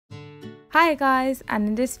Hi guys, and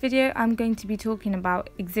in this video I'm going to be talking about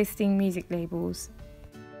existing music labels.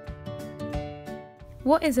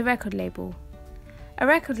 What is a record label? A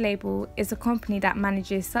record label is a company that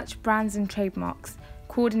manages such brands and trademarks,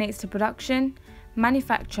 coordinates the production,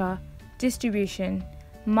 manufacture, distribution,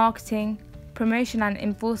 marketing, promotion and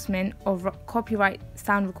enforcement of copyright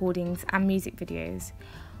sound recordings and music videos,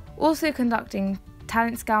 also conducting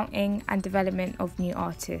talent scouting and development of new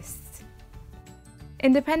artists.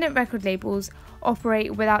 Independent record labels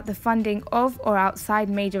operate without the funding of or outside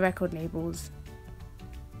major record labels.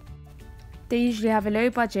 They usually have a low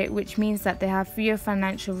budget, which means that they have fewer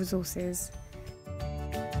financial resources.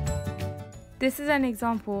 This is an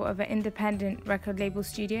example of an independent record label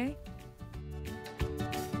studio.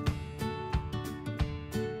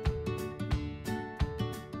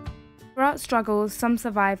 Throughout struggles, some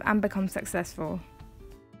survive and become successful.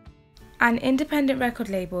 An independent record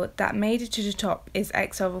label that made it to the top is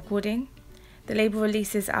XL Recording. The label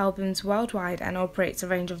releases albums worldwide and operates a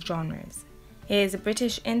range of genres. It is a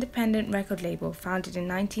British independent record label founded in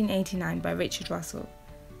 1989 by Richard Russell.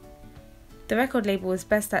 The record label is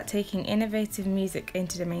best at taking innovative music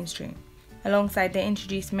into the mainstream. Alongside, they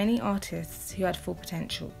introduced many artists who had full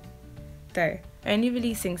potential. Though only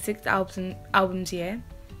releasing 6 albums a year,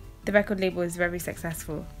 the record label is very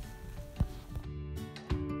successful.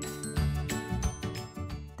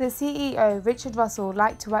 The CEO, Richard Russell,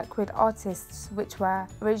 liked to work with artists which were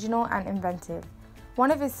original and inventive. One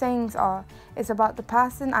of his sayings "It's about the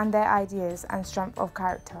person and their ideas and strength of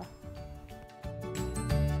character."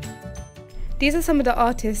 These are some of the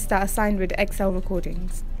artists that are signed with XL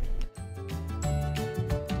Recordings.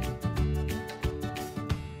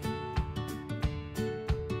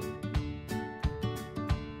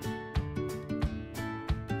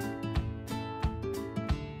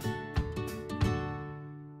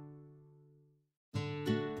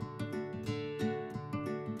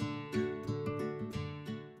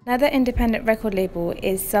 Another independent record label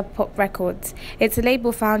is Sub Pop Records. It's a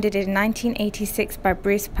label founded in 1986 by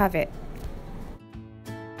Bruce Pavitt.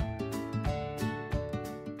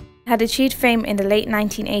 It had achieved fame in the late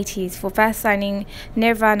 1980s for first signing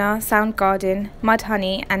Nirvana, Soundgarden,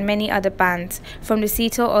 Mudhoney and many other bands from the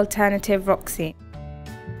Seattle alternative rock scene.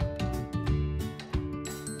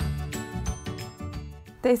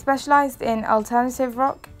 They specialised in alternative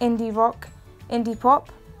rock, indie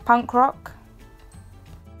pop, punk rock,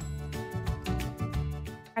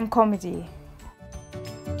 and comedy.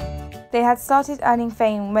 They had started earning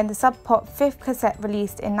fame when the Sub Pop 5th cassette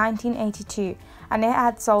released in 1982, and it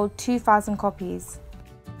had sold 2,000 copies.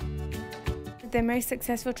 Their most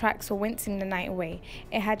successful tracks were Wincing the Night Away.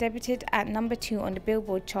 It had debuted at number 2 on the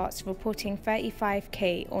Billboard charts, reporting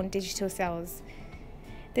 35k on digital sales.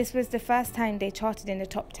 This was the first time they charted in the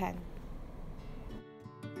top 10.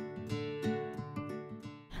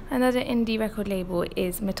 Another indie record label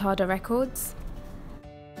is Metada Records.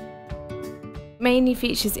 Mainly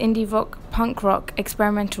features indie rock, punk rock,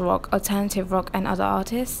 experimental rock, alternative rock and other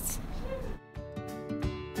artists.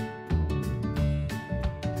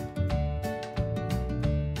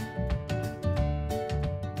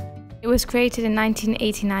 It was created in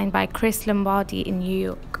 1989 by Chris Lombardi in New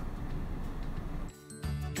York.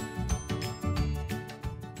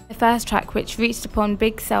 The first track which reached upon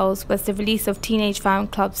big sales was the release of Teenage Fan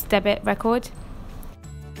Club's debut record.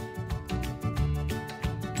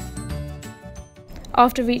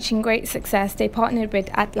 After reaching great success, they partnered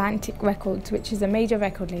with Atlantic Records, which is a major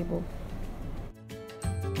record label.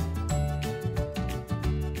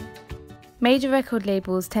 Major record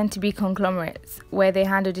labels tend to be conglomerates, where they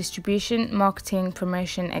handle distribution, marketing,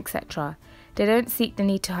 promotion, etc. They don't seek the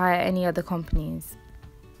need to hire any other companies.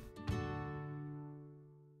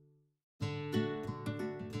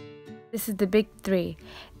 This is the big 3.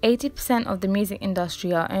 80% of the music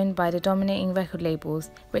industry are owned by the dominating record labels,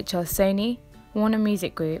 which are Sony, Warner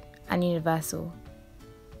Music Group and Universal.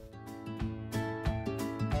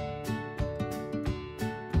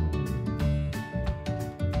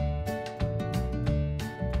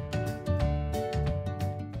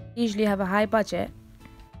 Usually have a high budget.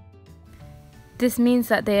 This means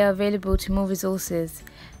that they are available to more resources.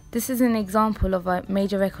 This is an example of a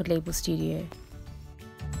major record label studio.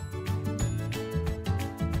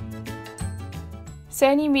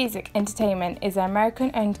 Sony Music Entertainment is an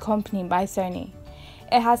American-owned company by Sony.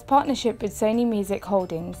 It has partnership with Sony Music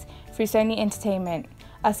Holdings through Sony Entertainment,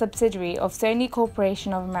 a subsidiary of Sony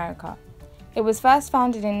Corporation of America. It was first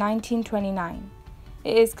founded in 1929.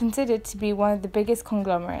 It is considered to be one of the biggest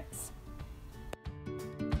conglomerates.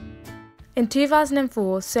 In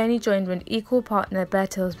 2004, Sony joined with equal partner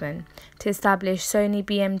Bertelsmann to establish Sony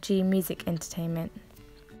BMG Music Entertainment.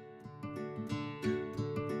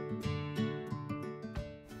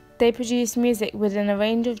 They produce music within a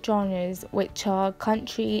range of genres which are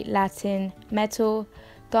country, Latin, metal,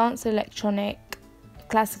 dance, electronic,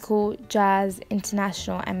 classical, jazz,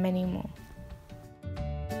 international, and many more.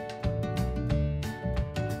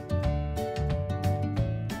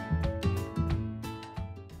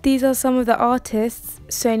 These are some of the artists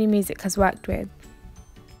Sony Music has worked with.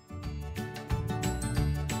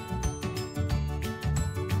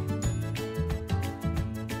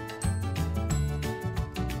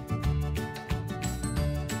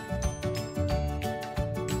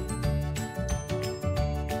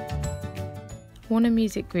 Warner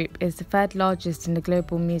Music Group is the third largest in the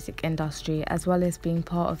global music industry, as well as being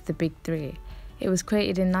part of the Big Three. It was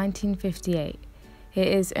created in 1958. It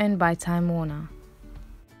is owned by Time Warner.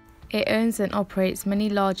 It owns and operates many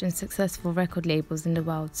large and successful record labels in the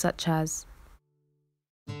world, such as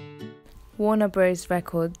Warner Bros.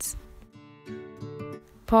 Records,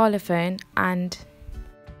 Parlophone, and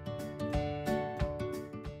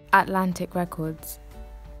Atlantic Records.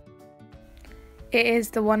 It is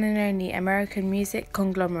the one and only American music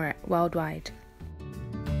conglomerate worldwide.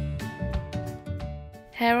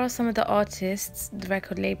 Here are some of the artists the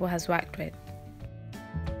record label has worked with.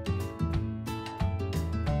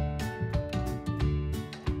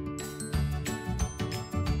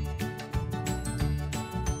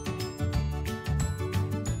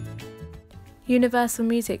 Universal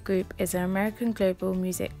Music Group is an American global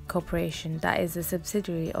music corporation that is a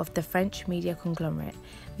subsidiary of the French media conglomerate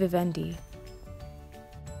Vivendi.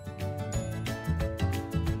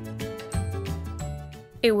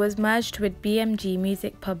 It was merged with BMG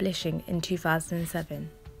Music Publishing in 2007.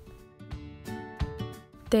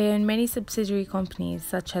 They own many subsidiary companies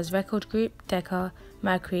such as Record Group, Decca,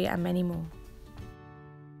 Mercury, and many more.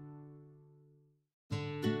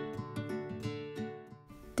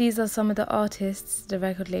 These are some of the artists the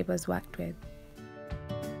record label has worked with.